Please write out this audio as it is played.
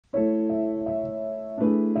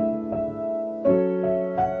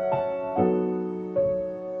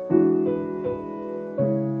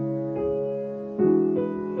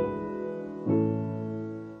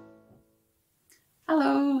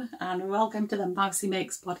welcome to the Mousey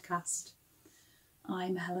Makes podcast.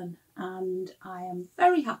 I'm Helen and I am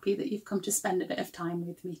very happy that you've come to spend a bit of time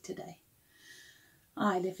with me today.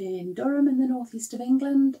 I live in Durham in the northeast of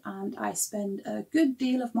England and I spend a good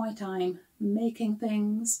deal of my time making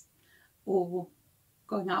things or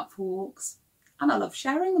going out for walks, and I love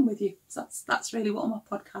sharing them with you. So that's really what my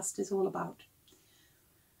podcast is all about.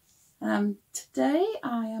 Today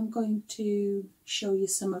I am going to show you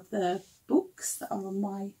some of the books that are on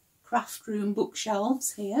my craft room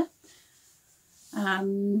bookshelves here,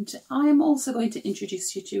 and I'm also going to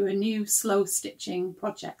introduce you to a new slow stitching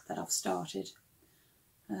project that I've started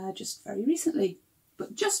just very recently.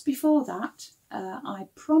 But just before that, I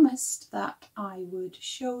promised that I would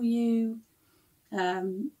show you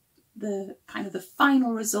the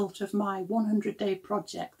final result of my 100-day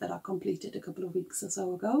project that I completed a couple of weeks or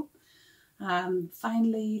so ago.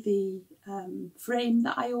 Finally, the frame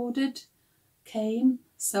that I ordered came,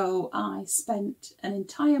 so I spent an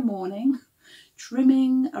entire morning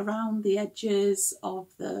trimming around the edges of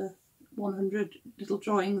the 100 little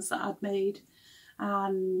drawings that I'd made,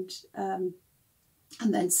 and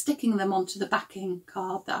then sticking them onto the backing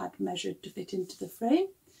card that I'd measured to fit into the frame.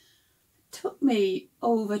 It took me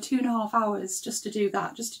over 2.5 hours just to do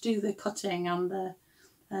that, just to do the cutting and the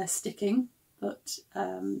sticking, but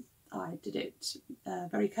I did it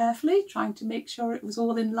very carefully, trying to make sure it was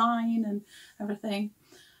all in line and everything.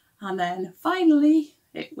 And then finally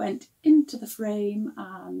it went into the frame,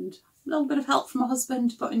 and a little bit of help from my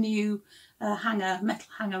husband to put a new metal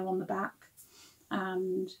hanger on the back.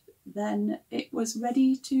 And then it was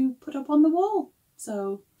ready to put up on the wall.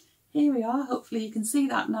 So here we are. Hopefully you can see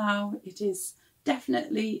that now. It is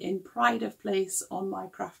definitely in pride of place on my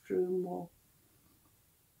craft room wall.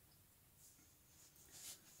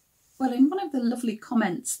 Well, in one of the lovely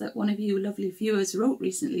comments that one of you lovely viewers wrote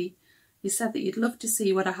recently, you said that you'd love to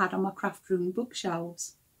see what I had on my craft room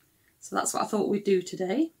bookshelves. So that's what I thought we'd do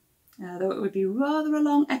today, though it would be rather a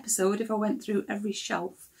long episode if I went through every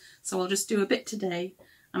shelf. So I'll just do a bit today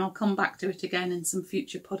and I'll come back to it again in some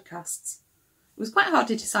future podcasts. It was quite hard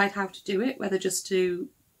to decide how to do it, whether just to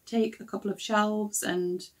take a couple of shelves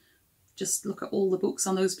and just look at all the books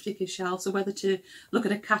on those particular shelves, or whether to look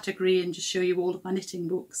at a category and just show you all of my knitting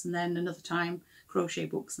books and then another time crochet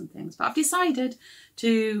books and things. But I've decided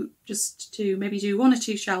to maybe do 1 or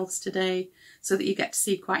 2 shelves today so that you get to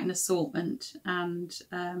see quite an assortment. And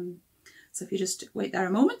so if you just wait there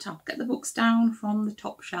a moment, I'll get the books down from the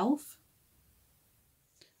top shelf.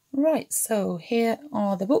 Right, so here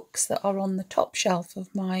are the books that are on the top shelf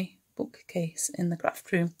of my bookcase in the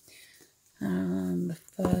craft room. And the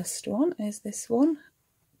first one is this one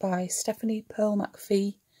by Stephanie Pearl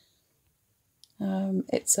McPhee.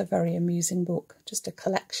 It's a very amusing book, just a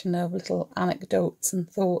collection of little anecdotes and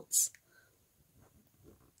thoughts.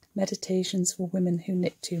 Meditations for women who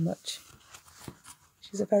knit too much.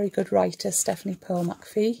 She's a very good writer, Stephanie Pearl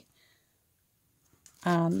McPhee.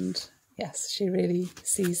 And yes, she really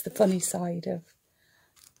sees the funny side of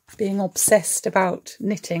being obsessed about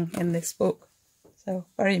knitting in this book. So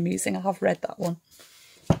very amusing. I have read that one.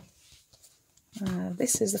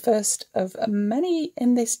 This is the first of many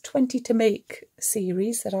in this 20 to make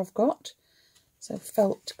series that I've got. So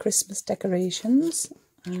felt Christmas decorations,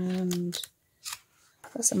 and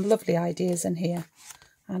there's some lovely ideas in here.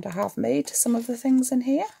 And I have made some of the things in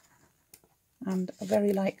here, and I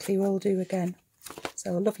very likely will do again.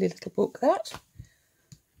 So a lovely little book that.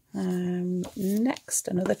 Next,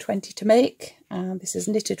 another 20 to make, and this is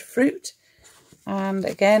Knitted Fruit. And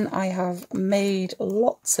again, I have made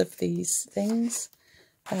lots of these things.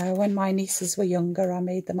 When my nieces were younger, I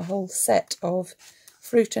made them a whole set of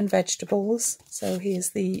fruit and vegetables. So here's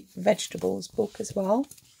the vegetables book as well.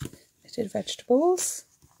 Knitted vegetables.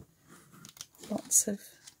 Lots of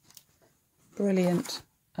brilliant.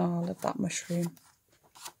 Oh, I love that mushroom.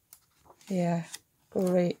 Yeah,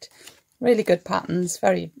 great. Really good patterns.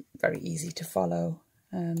 Very, very easy to follow.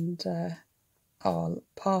 And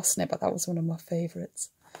parsnip, but that was one of my favourites.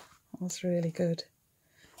 That was really good.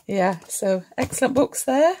 Yeah, so excellent books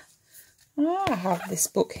there. I have this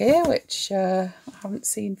book here, which I haven't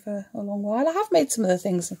seen for a long while. I have made some of the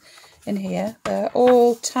things in here. They're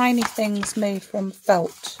all tiny things made from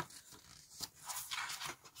felt.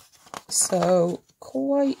 So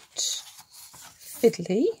quite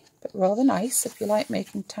fiddly, but rather nice if you like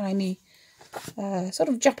making tiny, sort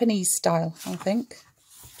of Japanese style, I think.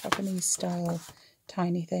 Japanese style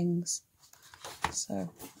tiny things. So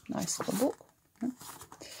nice little book.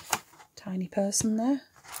 Tiny person there.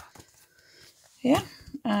 Yeah,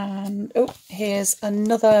 and oh, here's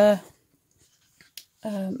another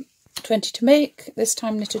 20 to make, this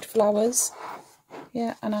time knitted flowers.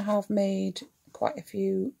 yeah, and I have made quite a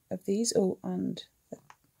few of these. Oh, and the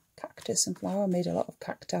cactus and flower. I made a lot of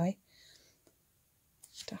cacti.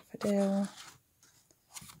 Daffodil.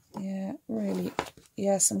 Yeah, really,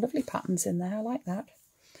 yeah, some lovely patterns in there. I like that.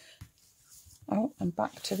 Oh, and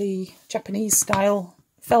back to the Japanese style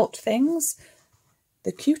felt things.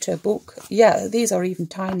 The cuter book. Yeah, these are even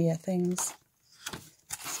tinier things.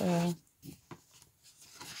 So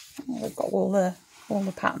we've got all the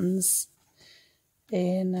patterns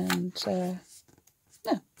in, and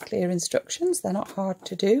yeah, clear instructions. They're not hard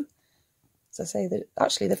to do. As I say, that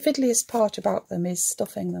actually the fiddliest part about them is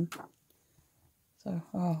stuffing them. So,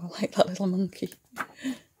 oh, I like that little monkey.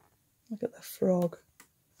 Look at the frog.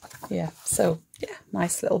 Yeah, so yeah,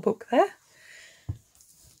 nice little book there.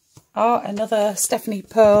 Oh, another Stephanie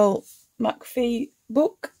Pearl McPhee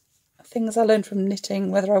book. Things I learned from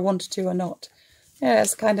knitting, whether I wanted to or not. Yeah,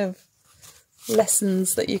 it's kind of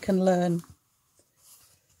lessons that you can learn.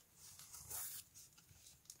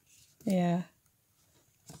 Yeah.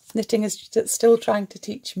 Knitting is still trying to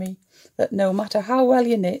teach me that no matter how well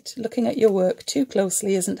you knit, looking at your work too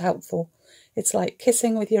closely isn't helpful. It's like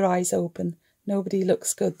kissing with your eyes open. Nobody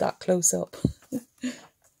looks good that close up.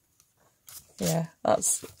 Yeah,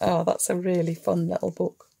 that's a really fun little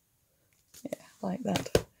book. Yeah, like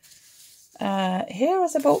that. Here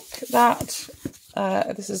is a book that,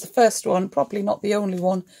 this is the first one, probably not the only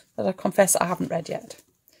one, that I confess I haven't read yet.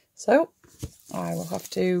 So, I will have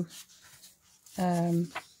to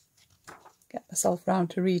get myself round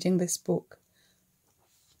to reading this book.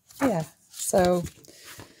 Yeah, so,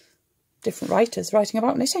 different writers writing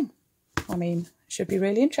about knitting. I mean, it should be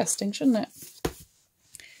really interesting, shouldn't it?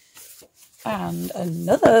 And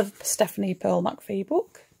another Stephanie Pearl McPhee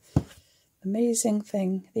book. The amazing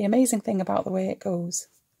thing about the way it goes.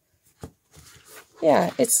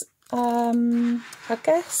 Yeah, it's I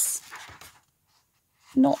guess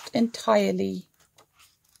not entirely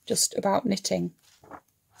just about knitting.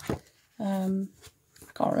 I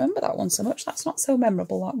can't remember that one so much. That's not so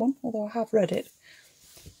memorable, that one, although I have read it.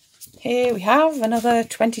 Here we have another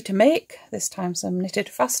 20 to make, this time some knitted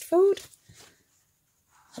fast food.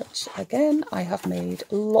 Which, again, I have made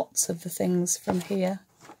lots of the things from here.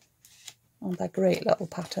 Oh, they're great little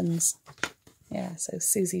patterns. Yeah, so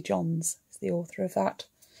Susie Johns is the author of that.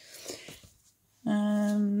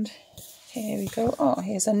 And here we go. Oh,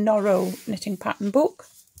 here's a Norrow knitting pattern book.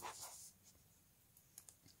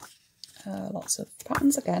 Lots of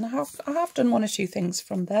patterns again. I have done one or two things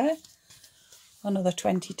from there. Another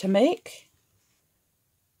 20 to make.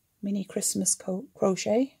 Mini Christmas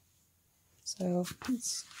crochet. So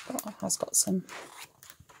it has got some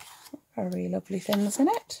very lovely things in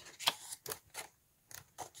it.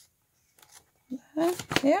 There,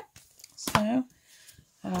 yeah. So,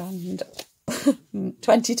 and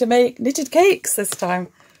 20 to make knitted cakes this time.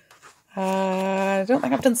 I don't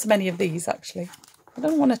think I've done so many of these actually. I've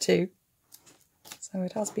done one or two. So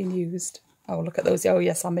it has been used. Oh, look at those. Oh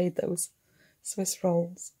yes, I made those. Swiss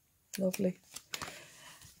rolls. Lovely.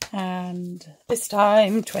 And this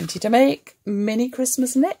time, 20 to make mini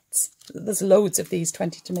Christmas knits. There's loads of these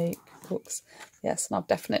 20 to make books. Yes, and I've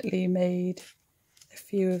definitely made a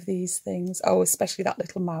few of these things. Oh, especially that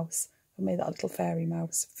little mouse. I made that little fairy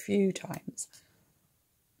mouse a few times.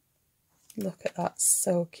 Look at that,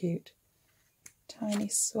 so cute. Tiny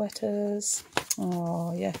sweaters.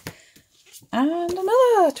 Oh, yeah. And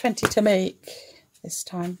another 20 to make. This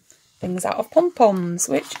time, things out of pom-poms,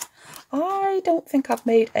 which I don't think I've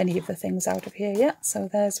made any of the things out of here yet. So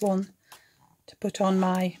there's one to put on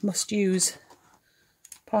my must-use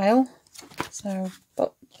pile. So,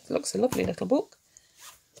 but it looks a lovely little book.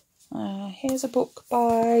 Here's a book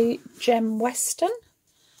by Jem Weston,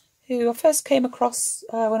 who I first came across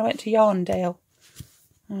when I went to Yarndale,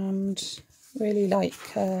 and really like,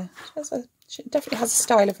 she definitely has a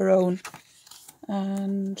style of her own,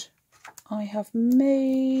 and I have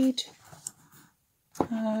made,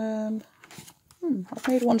 I've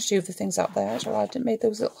made one or two of the things out there. Actually, I didn't make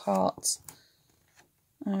those little hearts.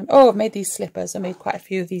 Oh, I've made these slippers. I made quite a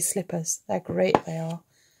few of these slippers. They're great, they are.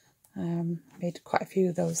 Made quite a few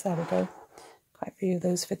of those. There we go. Quite a few of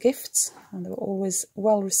those for gifts, and they were always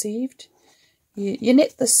well received. You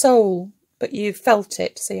knit the sole, but you felt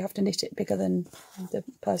it, so you have to knit it bigger than the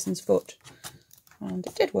person's foot. And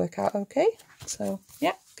it did work out okay. So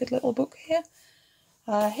yeah, good little book here.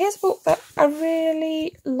 Here's a book that I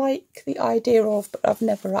really like the idea of, but I've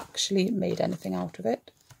never actually made anything out of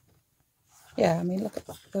it. Yeah, I mean, look at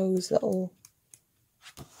those little,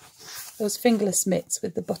 those fingerless mitts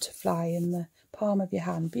with the butterfly in the palm of your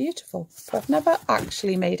hand. Beautiful. But I've never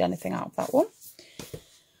actually made anything out of that one.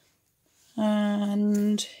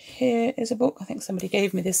 And here is a book. I think somebody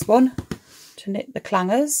gave me this one to knit the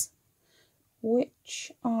clangers,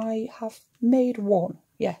 which I have made one.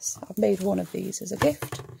 Yes, I've made one of these as a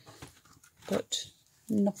gift, but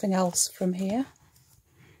nothing else from here.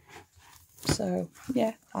 So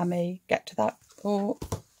yeah, I may get to that or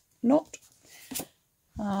not.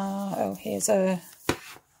 Oh, here's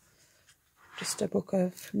just a book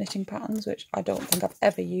of knitting patterns, which I don't think I've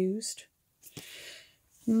ever used.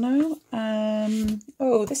 No.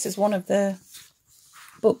 Oh, this is one of the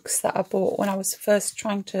books that I bought when I was first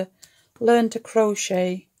trying to learn to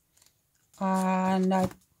crochet, and I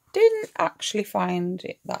didn't actually find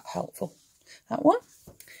it that helpful. That one.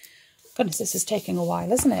 Goodness, this is taking a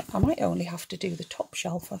while, isn't it? I might only have to do the top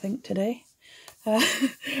shelf, I think, today.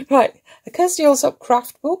 Right, the Kirsty Allsop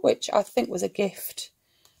craft book, which I think was a gift,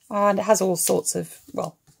 and it has all sorts of,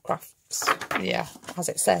 well, crafts. Yeah, as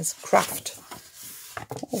it says, craft.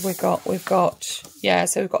 We've got, yeah,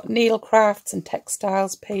 so we've got needle crafts and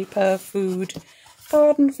textiles, paper, food,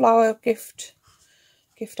 garden, flower, gift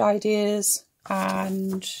ideas,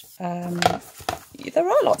 and there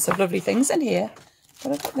are lots of lovely things in here,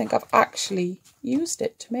 but I don't think I've actually used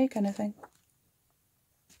it to make anything.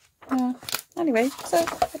 Anyway, so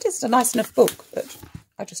it is a nice enough book, but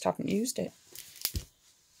I just haven't used it.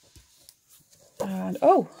 And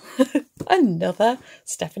oh, another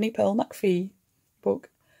Stephanie Pearl McPhee book.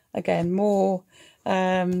 Again, more,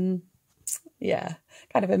 yeah,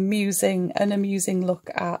 kind of an amusing look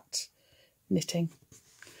at knitting.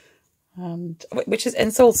 And which is, and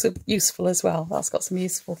it's also useful as well. That's got some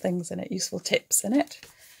useful things in it, useful tips in it.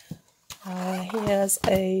 Here's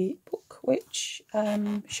a book which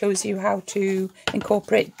shows you how to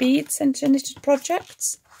incorporate beads into knitted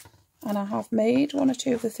projects, and I have made one or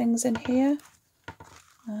two of the things in here.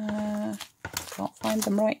 Can't find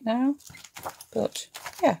them right now, but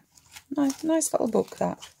yeah, nice little book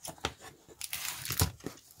that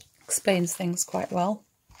explains things quite well.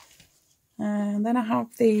 And then I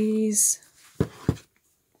have these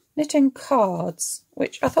knitting cards,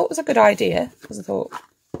 which I thought was a good idea, because I thought,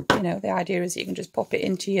 you know, the idea is you can just pop it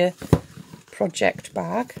into your project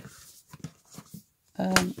bag.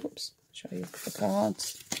 Oops, show you the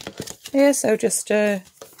cards. Yeah, so just a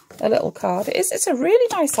little card. It's a really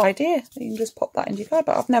nice idea. You can just pop that into your card,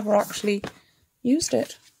 but I've never actually used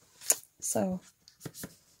it. So,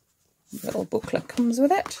 a little booklet comes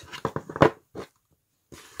with it.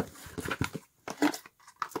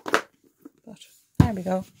 But there we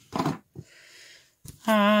go.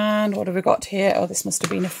 And what have we got here? Oh, this must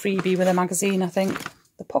have been a freebie with a magazine, I think.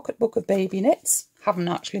 The Pocket Book of Baby Knits. Haven't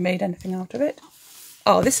actually made anything out of it.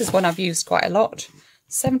 Oh, this is one I've used quite a lot.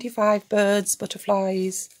 75 birds,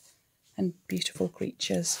 butterflies, and beautiful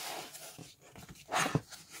creatures. So,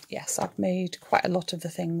 yes, I've made quite a lot of the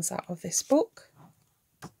things out of this book.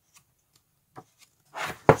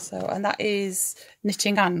 So, and that is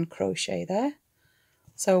knitting and crochet there.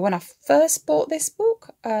 So when I first bought this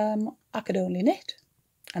book, I could only knit.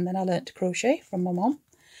 And then I learnt to crochet from my mum.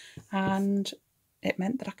 And it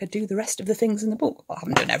meant that I could do the rest of the things in the book. Well, I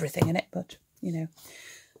haven't done everything in it, but, you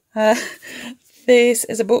know. This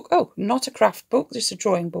is a book, oh, not a craft book, just a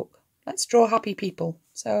drawing book. Let's Draw Happy People.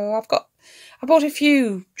 So I bought a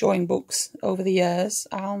few drawing books over the years,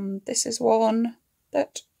 and this is one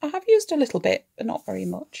that I have used a little bit, but not very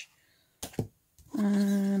much.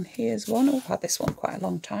 And here's one, oh, I've had this one quite a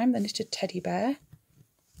long time, the Knitted Teddy Bear.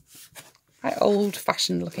 Quite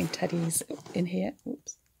old-fashioned looking teddies in here.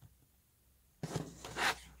 Oops.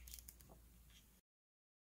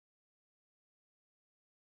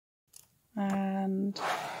 And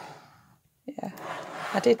yeah,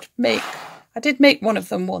 I did make one of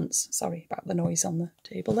them once. Sorry about the noise on the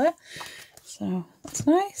table there. So that's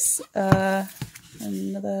nice.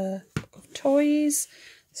 Another book of toys,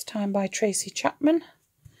 this time by Tracy Chapman.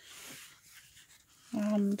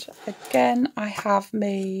 And again, I have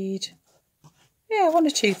made, yeah, one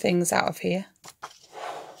or two things out of here.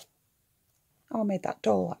 Oh, I made that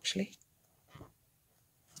doll actually.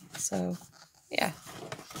 So yeah,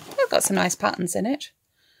 I've got some nice patterns in it.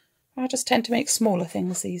 I just tend to make smaller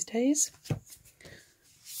things these days.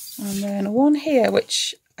 And then one here,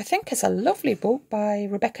 which I think is a lovely book by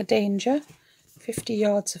Rebecca Danger, 50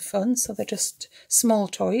 Yards of Fun. So they're just small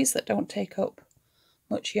toys that don't take up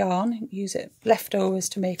much yarn. You can use it leftovers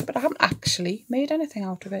to make it, but I haven't actually made anything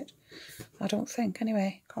out of it. I don't think,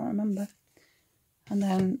 anyway, can't remember. And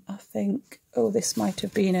then I think, oh, this might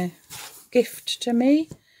have been a gift to me.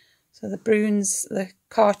 So the Bruins, the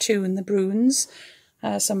cartoon, the Bruins,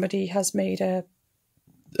 somebody has made a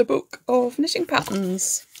book of knitting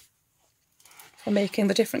patterns for making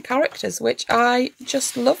the different characters, which I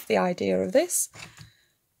just love the idea of this.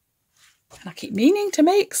 And I keep meaning to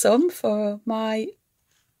make some for my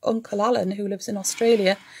Uncle Alan, who lives in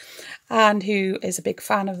Australia and who is a big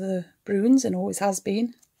fan of the Bruins and always has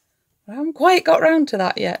been. I haven't quite got round to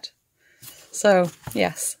that yet. So,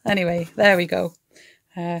 yes, anyway, there we go.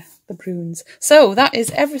 The Bruins. So that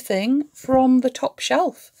is everything from the top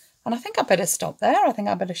shelf. And I think I better stop there. I think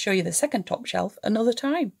I better show you the second top shelf another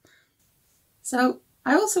time. So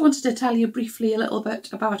I also wanted to tell you briefly a little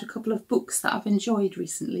bit about a couple of books that I've enjoyed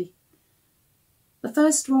recently. The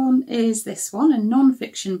first one is this one, a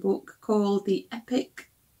non-fiction book called The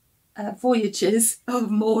Epic Voyages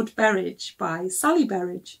of Maud Berridge by Sally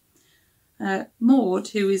Berridge. Maud,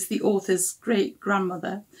 who is the author's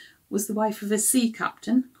great-grandmother, was the wife of a sea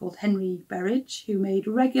captain called Henry Berridge, who made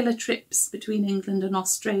regular trips between England and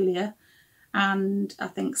Australia, and I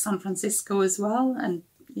think San Francisco as well, and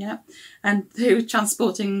they were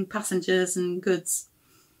transporting passengers and goods.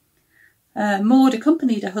 Maud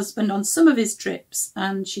accompanied her husband on some of his trips,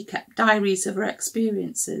 and she kept diaries of her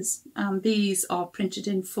experiences, and these are printed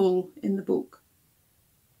in full in the book.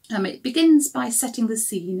 It begins by setting the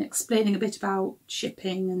scene, explaining a bit about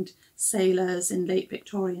shipping and sailors in late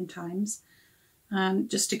Victorian times,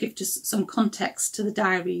 just to give just some context to the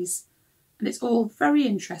diaries, and it's all very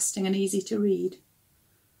interesting and easy to read.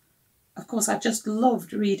 Of course, I just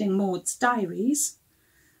loved reading Maud's diaries.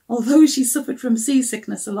 Although she suffered from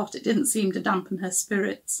seasickness a lot, it didn't seem to dampen her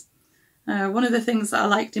spirits. One of the things that I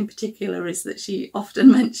liked in particular is that she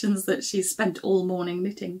often mentions that she spent all morning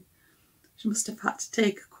knitting. She must have had to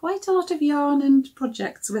take quite a lot of yarn and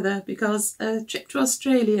projects with her, because a trip to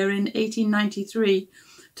Australia in 1893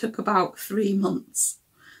 took about 3 months.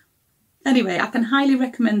 Anyway, I can highly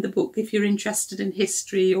recommend the book if you're interested in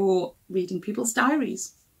history or reading people's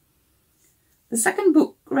diaries. The second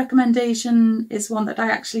book recommendation is one that I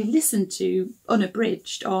actually listened to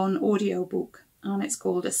unabridged on audiobook, and it's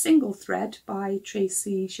called A Single Thread by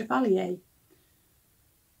Tracy Chevalier.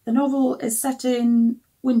 The novel is set in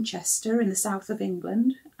Winchester in the south of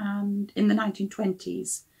England and in the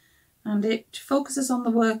 1920s, and it focuses on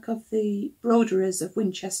the work of the broderers of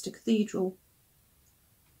Winchester Cathedral.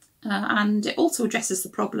 And it also addresses the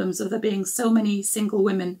problems of there being so many single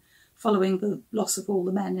women following the loss of all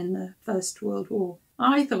the men in the First World War.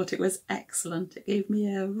 I thought it was excellent. It gave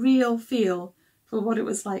me a real feel for what it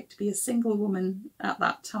was like to be a single woman at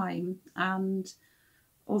that time, and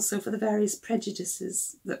also for the various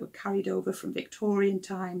prejudices that were carried over from Victorian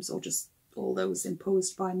times or just all those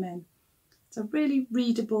imposed by men. It's a really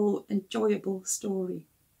readable, enjoyable story.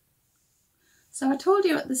 So I told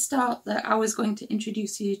you at the start that I was going to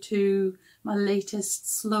introduce you to my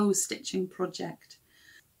latest slow stitching project.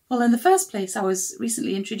 Well, in the first place, I was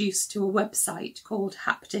recently introduced to a website called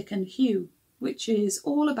Haptic and Hue, which is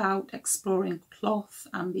all about exploring cloth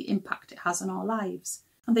and the impact it has on our lives.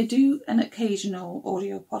 And they do an occasional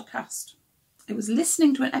audio podcast. It was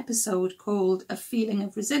listening to an episode called A Feeling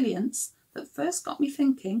of Resilience that first got me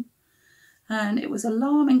thinking, and it was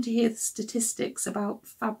alarming to hear the statistics about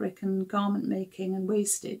fabric and garment making and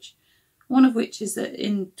wastage, one of which is that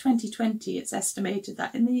in 2020 it's estimated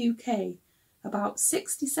that in the UK about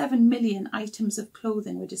 67 million items of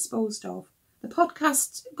clothing were disposed of. The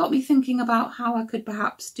podcast got me thinking about how I could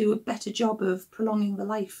perhaps do a better job of prolonging the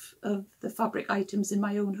life of the fabric items in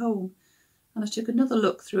my own home, and I took another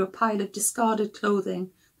look through a pile of discarded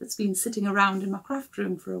clothing that's been sitting around in my craft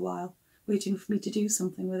room for a while, waiting for me to do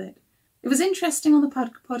something with it. It was interesting on the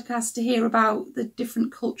podcast to hear about the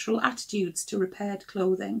different cultural attitudes to repaired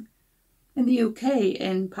clothing. In the UK,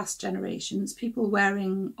 in past generations, people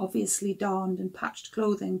wearing obviously darned and patched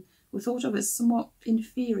clothing were thought of as somewhat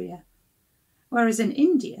inferior. Whereas in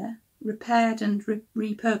India, repaired and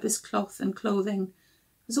repurposed cloth and clothing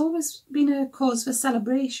has always been a cause for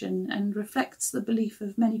celebration and reflects the belief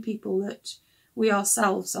of many people that we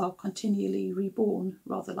ourselves are continually reborn,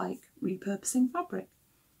 rather like repurposing fabric.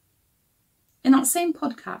 In that same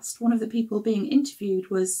podcast, one of the people being interviewed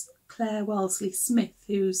was Wellesley-Smith,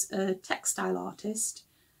 who's a textile artist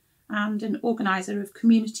and an organiser of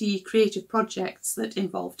community creative projects that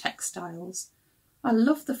involve textiles. I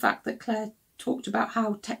love the fact that Claire talked about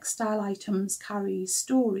how textile items carry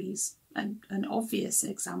stories, and an obvious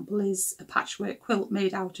example is a patchwork quilt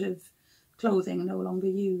made out of clothing no longer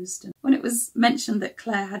used. And when it was mentioned that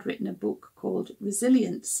Claire had written a book called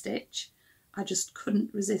Resilient Stitch, I just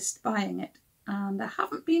couldn't resist buying it, and I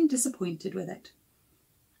haven't been disappointed with it.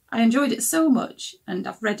 I enjoyed it so much, and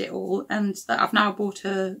I've read it all, and that I've now bought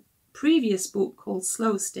her previous book called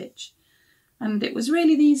Slow Stitch, and it was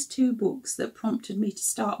really these two books that prompted me to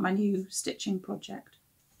start my new stitching project.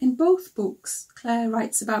 In both books, Claire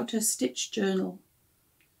writes about her stitch journal,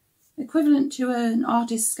 equivalent to an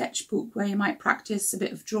artist's sketchbook where you might practice a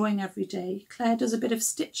bit of drawing every day. Claire does a bit of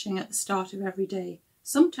stitching at the start of every day,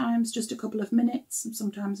 sometimes just a couple of minutes and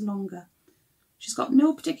sometimes longer. She's got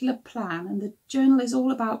no particular plan, and the journal is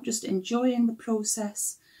all about just enjoying the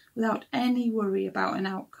process without any worry about an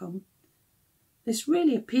outcome. This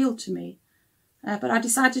really appealed to me, but I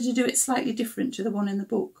decided to do it slightly different to the one in the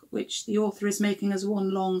book, which the author is making as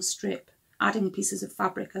one long strip, adding pieces of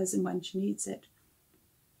fabric as and when she needs it.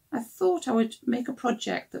 I thought I would make a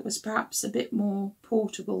project that was perhaps a bit more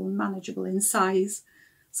portable and manageable in size,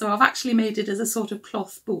 so I've actually made it as a sort of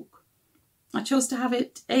cloth book. I chose to have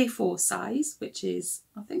it A4 size, which is,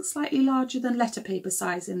 I think, slightly larger than letter paper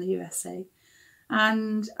size in the USA.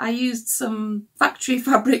 And I used some factory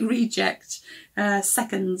fabric reject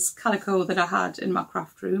seconds calico that I had in my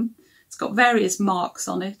craft room. It's got various marks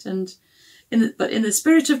on it, and but in the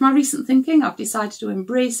spirit of my recent thinking, I've decided to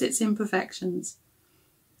embrace its imperfections.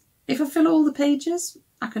 If I fill all the pages,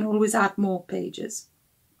 I can always add more pages.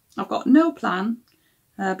 I've got no plan,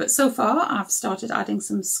 but so far I've started adding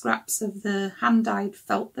some scraps of the hand-dyed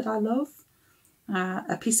felt that I love,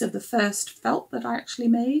 a piece of the first felt that I actually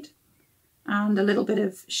made, and a little bit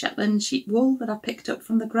of Shetland sheep wool that I picked up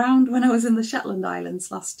from the ground when I was in the Shetland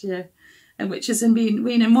Islands last year, and which has been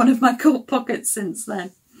in one of my coat pockets since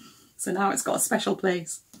then. So now it's got a special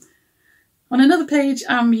place. On another page,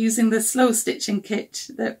 I'm using the slow stitching kit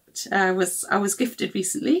that I was gifted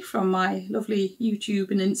recently from my lovely YouTube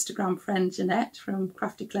and Instagram friend Jeanette from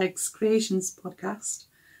Crafty Clegg's Creations podcast.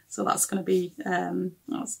 So that's going to be going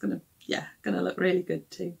to look really good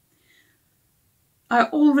too. I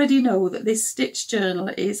already know that this stitch journal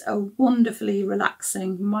is a wonderfully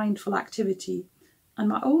relaxing, mindful activity, and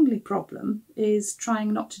my only problem is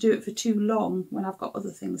trying not to do it for too long when I've got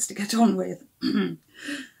other things to get on with.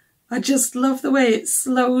 I just love the way it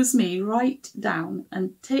slows me right down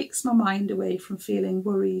and takes my mind away from feeling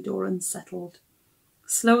worried or unsettled.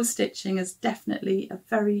 Slow stitching is definitely a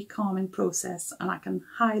very calming process, and I can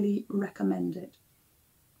highly recommend it.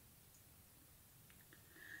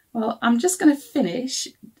 Well, I'm just going to finish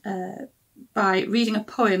by reading a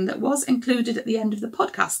poem that was included at the end of the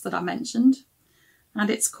podcast that I mentioned, and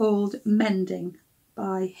it's called Mending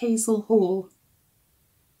by Hazel Hall.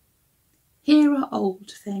 Here are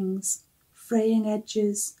old things, fraying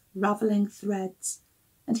edges, ravelling threads,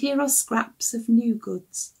 and here are scraps of new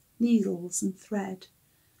goods, needles and thread,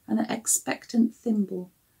 and an expectant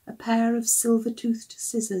thimble, a pair of silver-toothed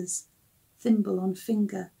scissors, thimble on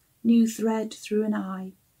finger, new thread through an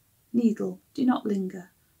eye. Needle, do not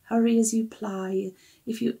linger, hurry as you ply,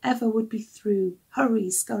 if you ever would be through, hurry,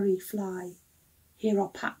 scurry, fly. Here are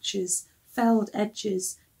patches, felled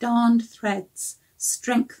edges, darned threads,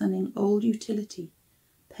 strengthening old utility,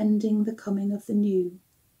 pending the coming of the new.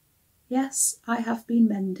 Yes, I have been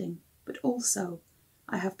mending, but also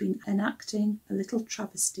I have been enacting a little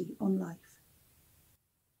travesty on life.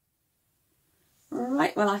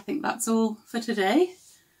 Right, well, I think that's all for today.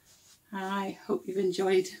 I hope you've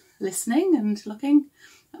enjoyed listening and looking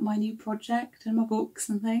at my new project and my books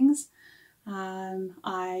and things.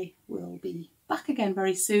 I will be back again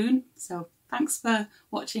very soon, so thanks for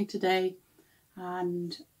watching today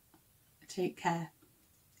and take care.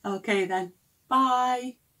 Okay then,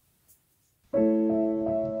 bye.